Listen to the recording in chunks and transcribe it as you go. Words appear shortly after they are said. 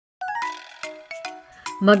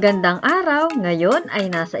Magandang araw! Ngayon ay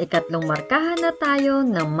nasa ikatlong markahan na tayo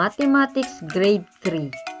ng Mathematics Grade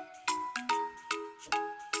 3.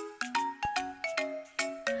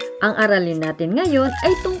 Ang aralin natin ngayon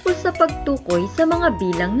ay tungkol sa pagtukoy sa mga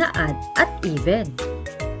bilang na odd at even.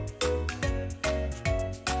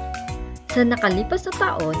 Sa nakalipas na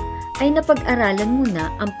taon ay napag-aralan mo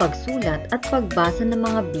na ang pagsulat at pagbasa ng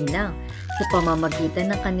mga bilang sa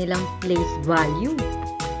pamamagitan ng kanilang place value.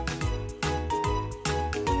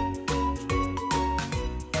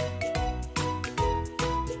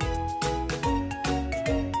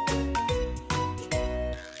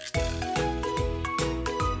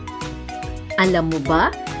 Alam mo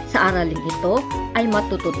ba, sa araling ito ay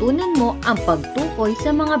matututunan mo ang pagtukoy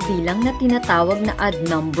sa mga bilang na tinatawag na odd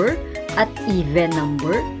number at even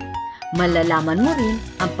number. Malalaman mo rin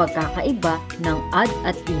ang pagkakaiba ng odd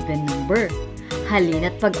at even number.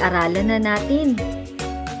 Halina't pag-aralan na natin.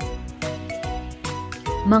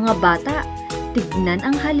 Mga bata, tignan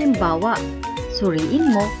ang halimbawa.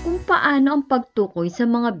 Suriin mo kung paano ang pagtukoy sa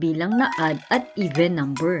mga bilang na odd at even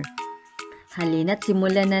number. Halina't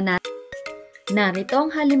simulan na natin. Narito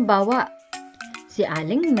ang halimbawa. Si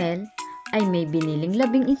Aling Mel ay may biniling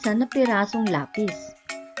 11 na pirasong lapis.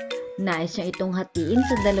 Nais niya itong hatiin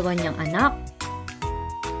sa dalawa niyang anak.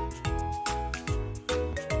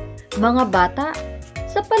 Mga bata,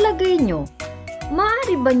 sa palagay niyo,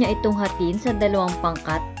 maaari ba niya itong hatiin sa dalawang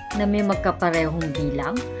pangkat na may magkaparehong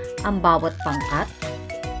bilang ang bawat pangkat?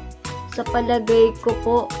 Sa palagay ko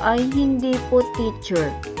po ay hindi po, teacher.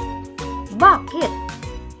 Bakit?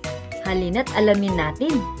 Halina't alamin natin.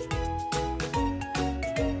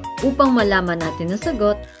 Upang malaman natin ang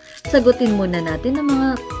sagot, sagutin muna natin ang mga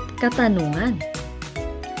katanungan.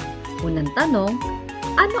 Unang tanong,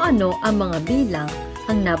 ano-ano ang mga bilang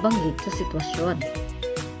ang nabanggit sa sitwasyon?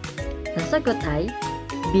 Ang sagot ay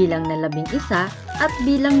bilang na 11 at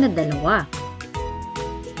bilang na 2.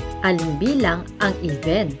 Aling bilang ang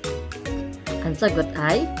even? Ang sagot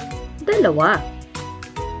ay 2.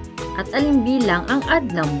 At aling bilang ang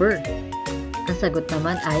odd number? Ang sagot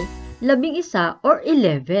naman ay 11 or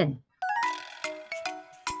 11.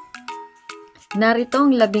 Narito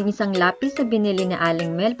ang 11 lapis na binili ni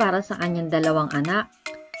Aling Mel para sa kanyang dalawang anak.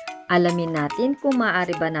 Alamin natin kung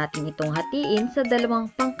maaari ba natin itong hatiin sa dalawang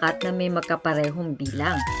pangkat na may magkaparehong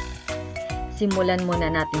bilang. Simulan muna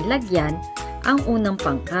natin lagyan ang unang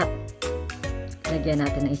pangkat. Lagyan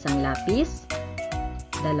natin ng isang lapis,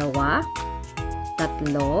 2, 3,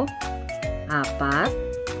 4, 5.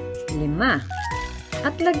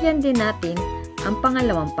 At lagyan din natin ang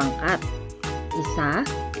pangalawang pangkat. 1,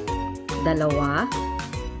 2, 3,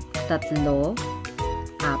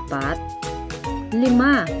 4,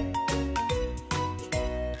 5.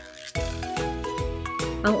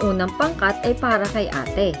 Ang unang pangkat ay para kay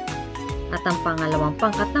ate. At ang pangalawang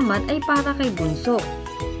pangkat naman ay para kay bunso.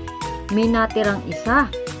 May natirang isa.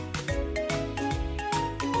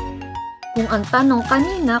 Kung ang tanong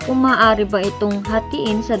kanina kung maaari ba itong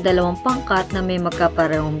hatiin sa dalawang pangkat na may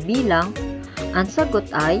magkaparehong bilang, ang sagot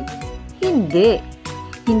ay hindi.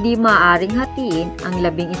 Hindi maaaring hatiin ang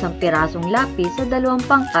 11 pirasong lapis sa dalawang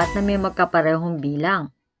pangkat na may magkaparehong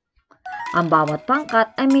bilang. Ang bawat pangkat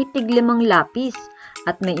ay may tig-5 lapis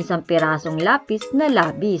at may 1 pirasong lapis na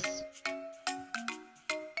labis.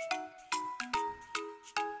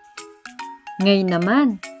 Ngayon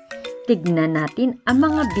naman, tignan natin ang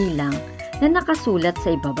mga bilang na nakasulat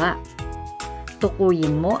sa ibaba.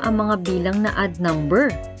 Tukuyin mo ang mga bilang na odd number.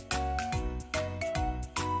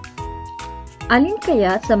 Alin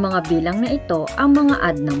kaya sa mga bilang na ito ang mga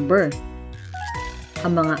odd number?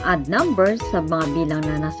 Ang mga odd numbers sa mga bilang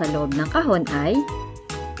na nasa loob ng kahon ay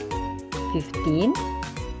 15,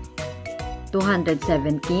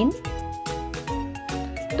 217,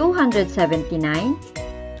 279,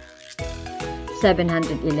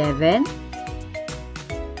 711,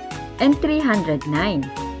 and 309.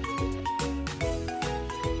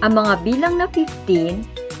 Ang mga bilang na 15,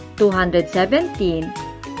 217,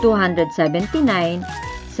 279,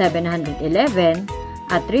 711,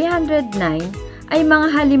 at 309 ay mga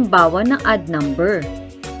halimbawa ng odd number.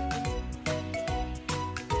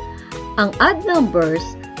 Ang odd numbers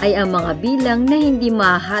ay ang mga bilang na hindi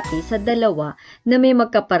mahati sa dalawa na may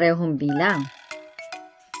magkaparehong bilang.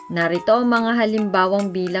 Narito ang mga halimbawang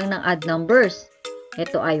bilang ng odd numbers.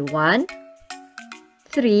 Ito ay 1,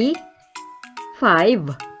 3, 5, 7,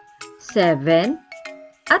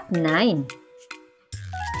 at 9.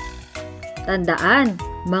 Tandaan,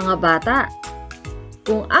 mga bata,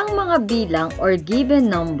 kung ang mga bilang or given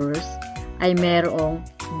numbers ay mayroong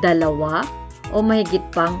 2 o mahigit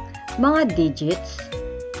pang mga digits,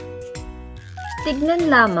 tignan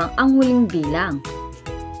lamang ang huling bilang.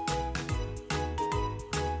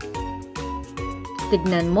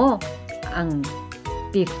 Tignan mo ang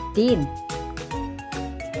 15.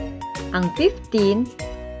 Ang 15,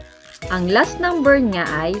 ang last number niya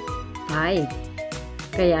ay 5.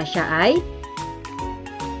 Kaya siya ay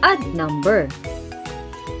odd number.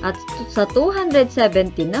 At sa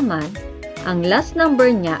 270 naman, ang last number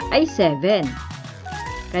niya ay 7.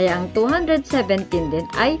 Kaya ang 217 din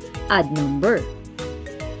ay odd number.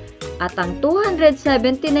 At ang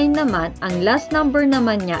 279 naman, ang last number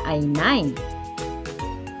naman niya ay 9.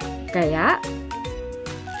 Kaya,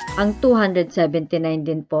 ang 279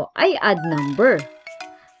 din po ay odd number.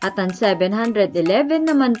 At ang 711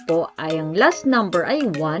 naman po ay ang last number ay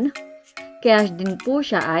 1. Kaya din po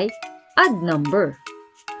siya ay odd number.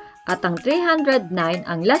 At ang 309,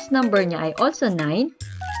 ang last number niya ay also 9.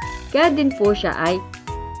 Kaya din po siya ay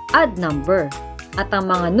odd number. At ang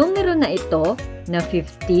mga numero na ito na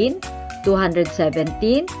 15,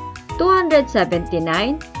 217,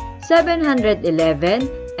 279, 711,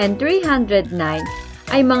 and 309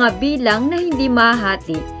 ay mga bilang na hindi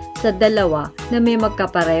mahati sa dalawa na may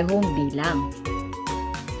magkaparehong bilang.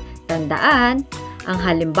 Tandaan, ang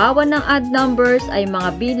halimbawa ng odd numbers ay mga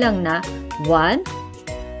bilang na 1,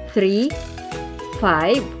 3,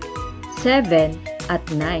 5, 7, at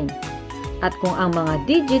 9. At kung ang mga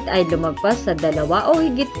digit ay lumagpas sa dalawa o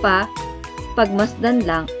higit pa, pagmasdan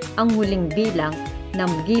lang ang huling bilang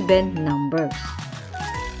ng given numbers.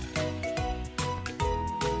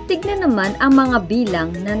 Tignan naman ang mga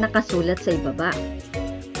bilang na nakasulat sa ibaba.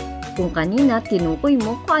 Kung kanina tinukoy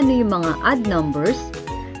mo kung ano yung mga odd numbers,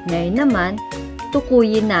 ngayon naman,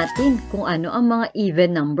 tukuyin natin kung ano ang mga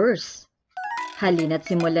even numbers. Halina't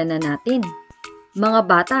simulan na natin. Mga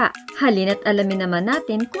bata, halina't alamin naman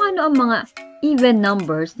natin kung ano ang mga even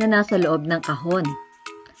numbers na nasa loob ng kahon.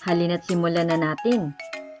 Halina't simulan na natin.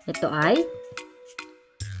 Ito ay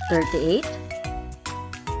 38,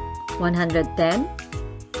 110,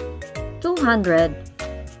 200,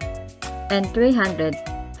 and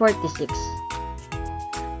 346.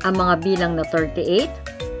 Ang mga bilang na 38,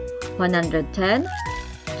 110,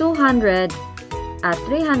 200, at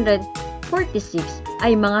 346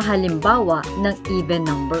 ay mga halimbawa ng even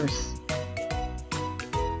numbers.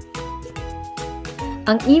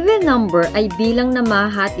 Ang even number ay bilang na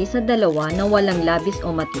mahati sa dalawa na walang labis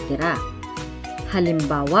o matitira.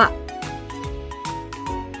 Halimbawa,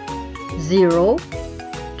 0,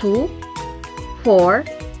 2, 4,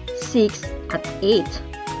 6, at 8.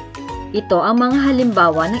 Ito ang mga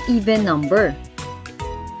halimbawa ng even number.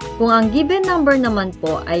 Kung ang given number naman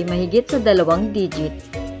po ay mahigit sa 2 digit,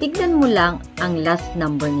 tignan mo lang ang last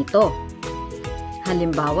number nito.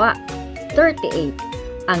 Halimbawa, 38.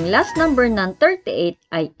 Ang last number ng 38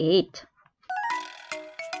 ay 8.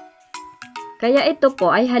 Kaya ito po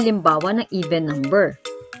ay halimbawa ng even number.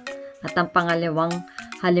 At ang pangalawang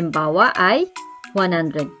halimbawa ay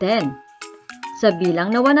 110. Sa bilang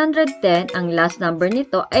na 110, ang last number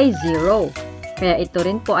nito ay 0. Kaya ito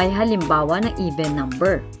rin po ay halimbawa ng even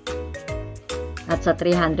number. At sa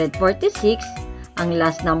 346, ang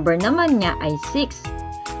last number naman niya ay 6.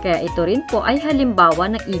 Kaya ito rin po ay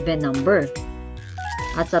halimbawa ng even number.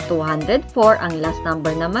 At sa 204, ang last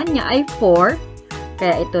number naman niya ay 4.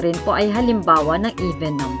 Kaya ito rin po ay halimbawa ng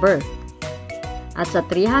even number. At sa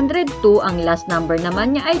 302, ang last number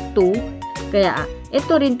naman niya ay 2. Kaya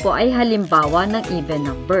ito rin po ay halimbawa ng even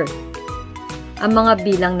number. Ang mga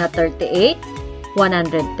bilang na 38,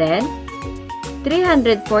 110,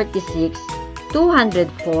 346,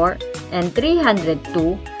 204, and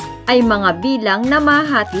 302 ay mga bilang na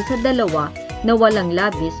mahati sa dalawa na walang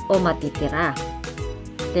labis o matitira.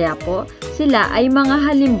 Kaya po, sila ay mga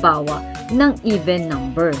halimbawa ng even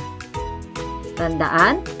number.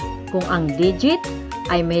 Tandaan, kung ang digit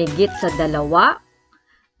ay mahigit sa 2,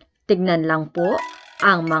 tignan lang po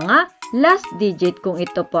ang mga last digit kung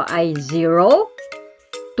ito po ay 0,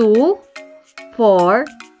 2, 4,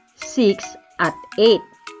 6, at 8.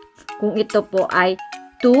 Kung ito po ay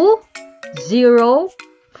 2, 0,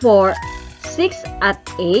 4, 6, at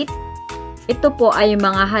 8, ito po ay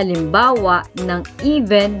mga halimbawa ng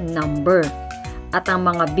even number. At ang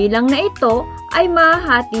mga bilang na ito ay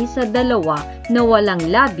mahati sa 2 na walang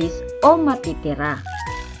labis o matitira.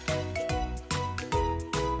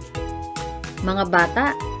 Mga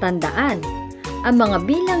bata, tandaan, ang mga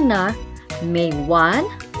bilang na may 1,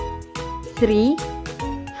 3,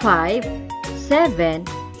 5, 7,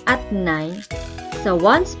 at 9 sa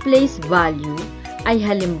ones place value ay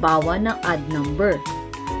halimbawa ng odd number.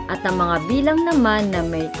 At ang mga bilang naman na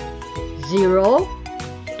may 0,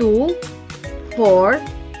 2, 4,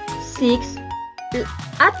 6,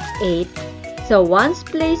 at 8 sa ones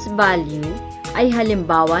place value ay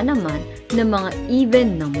halimbawa naman ng mga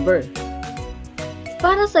even number.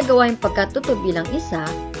 Para sa gawaing pagkatuto bilang isa,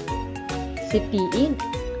 sipiin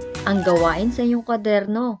ang gawain sa iyong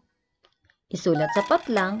kwaderno. Isulat sa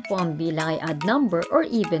patlang kung ang bilang ay odd number or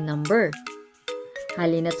even number.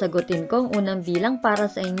 Halina't sagutin ko ang unang bilang para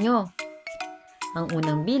sa inyo. Ang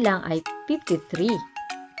unang bilang ay 53,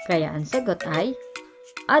 kaya ang sagot ay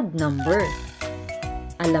odd number.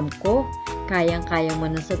 Alam ko, kayang-kaya mo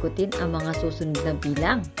na sagutin ang mga susunod na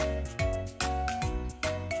bilang.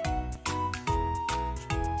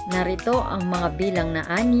 Narito ang mga bilang na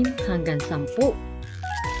 6 hanggang 10.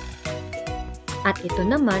 At ito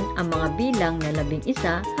naman ang mga bilang na 11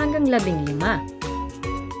 hanggang 15.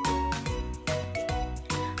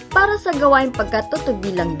 Para sa gawaing pagkatuto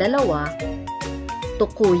bilang 2,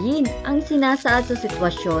 tukuyin ang sinasaad sa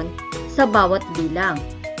sitwasyon sa bawat bilang.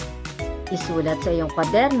 Isulat sa iyong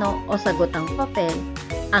kwaderno o sagotang papel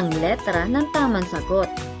ang letra ng tamang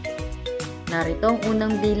sagot. Narito ang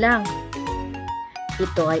unang bilang.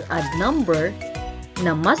 Ito ay odd number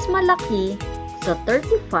na mas malaki sa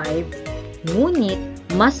 35 ngunit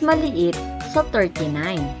mas maliit sa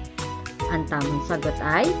 39. Ang tamang sagot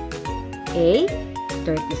ay A.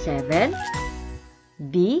 37,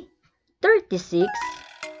 B. 36,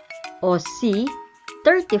 o C.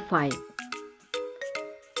 35.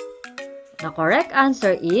 The correct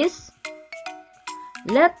answer is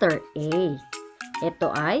letter A. Ito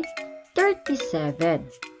ay 37.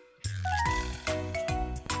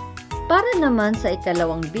 Para naman sa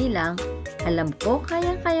ikalawang bilang, alam ko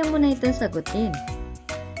kaya-kaya mo na itong sagutin.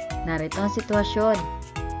 Narito ang sitwasyon.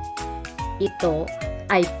 Ito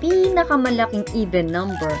ay pinakamalaking even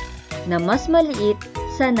number na mas maliit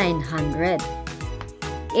sa 900.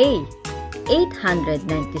 A.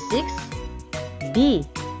 896, B.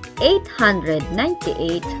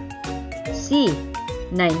 898, C.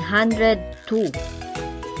 902.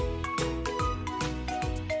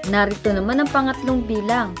 Narito naman ang pangatlong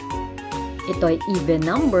bilang. Ito ay even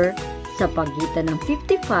number sa pagitan ng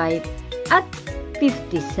 55 at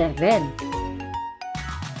 57.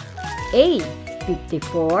 A.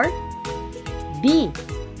 54, B.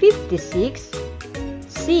 56,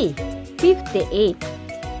 C. 58.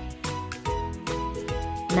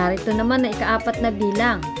 Narito naman ang ikaapat na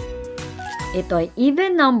bilang. Ito ay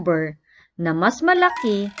even number na mas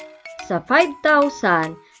malaki sa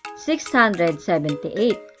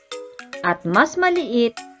 5,678 at mas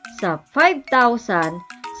maliit sa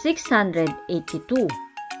 5,682.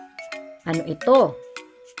 Ano ito?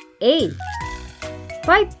 A.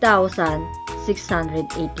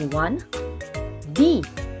 5,681, B.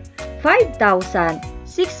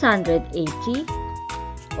 5,680,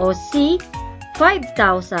 o C.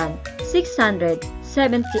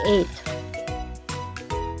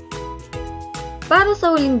 5,678. Para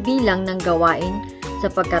sa huling bilang ng gawain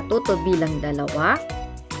sa pagkatuto bilang 2,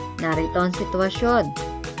 narito ang sitwasyon.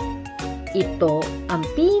 Ito ang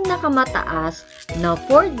pinakamataas na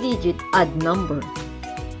 4-digit odd number.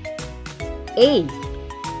 A.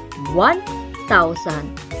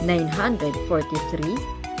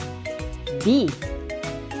 1,943, B.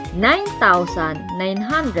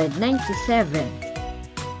 9,997,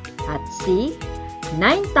 at C.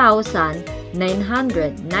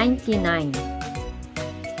 9,999.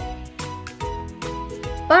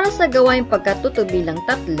 Para sa gawaing pagkatuto bilang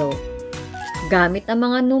 3, gamit ang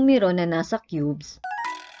mga numero na nasa cubes,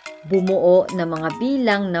 bumuo ng mga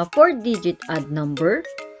bilang na 4-digit odd number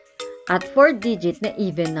at 4-digit na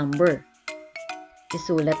even number.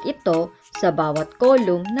 Isulat ito sa bawat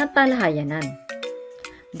kolum na talhayanan.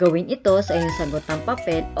 Gawin ito sa iyong sagotang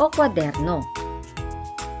papel o kwaderno.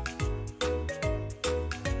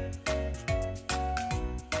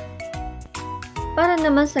 Para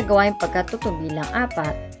naman sa gawaing pagkatuto bilang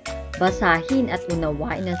 4, basahin at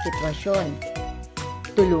unawain ang sitwasyon.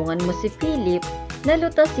 Tulungan mo si Philip na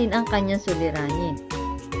lutasin ang kanyang suliranin.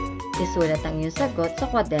 Isulat ang iyong sagot sa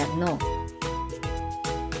kwaderno.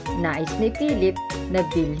 Nais ni Philip na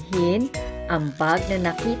bilhin ang bag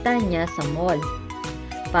na nakita niya sa mall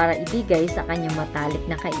para ibigay sa kanyang matalik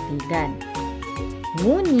na kaibigan.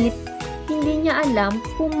 Ngunit, hindi niya alam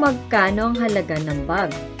kung magkano ang halaga ng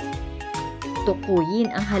bag.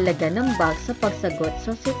 Tukuyin ang halaga ng bag sa pagsagot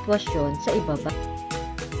sa sitwasyon sa ibaba.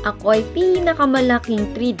 Ako ay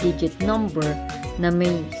pinakamalaking 3-digit number na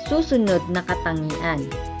may susunod na katangian.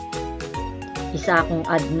 Isa akong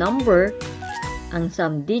odd number, ang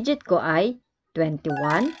sum digit ko ay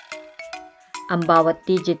 21. Ang bawat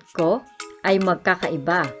digit ko ay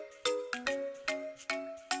magkakaiba.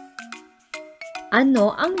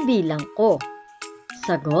 Ano ang bilang ko?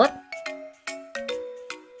 Sagot?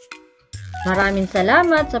 Maraming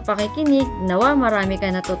salamat sa pakikinig. Nawa marami ka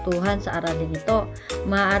natutuhan sa aralin ito.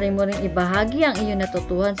 Maaari mo ring ibahagi ang iyong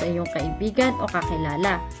natutuhan sa iyong kaibigan o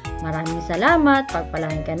kakilala. Maraming salamat.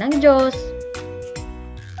 Pagpalain ka ng Diyos.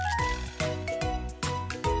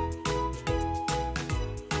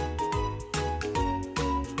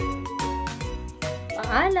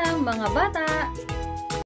 Paalam mga bata!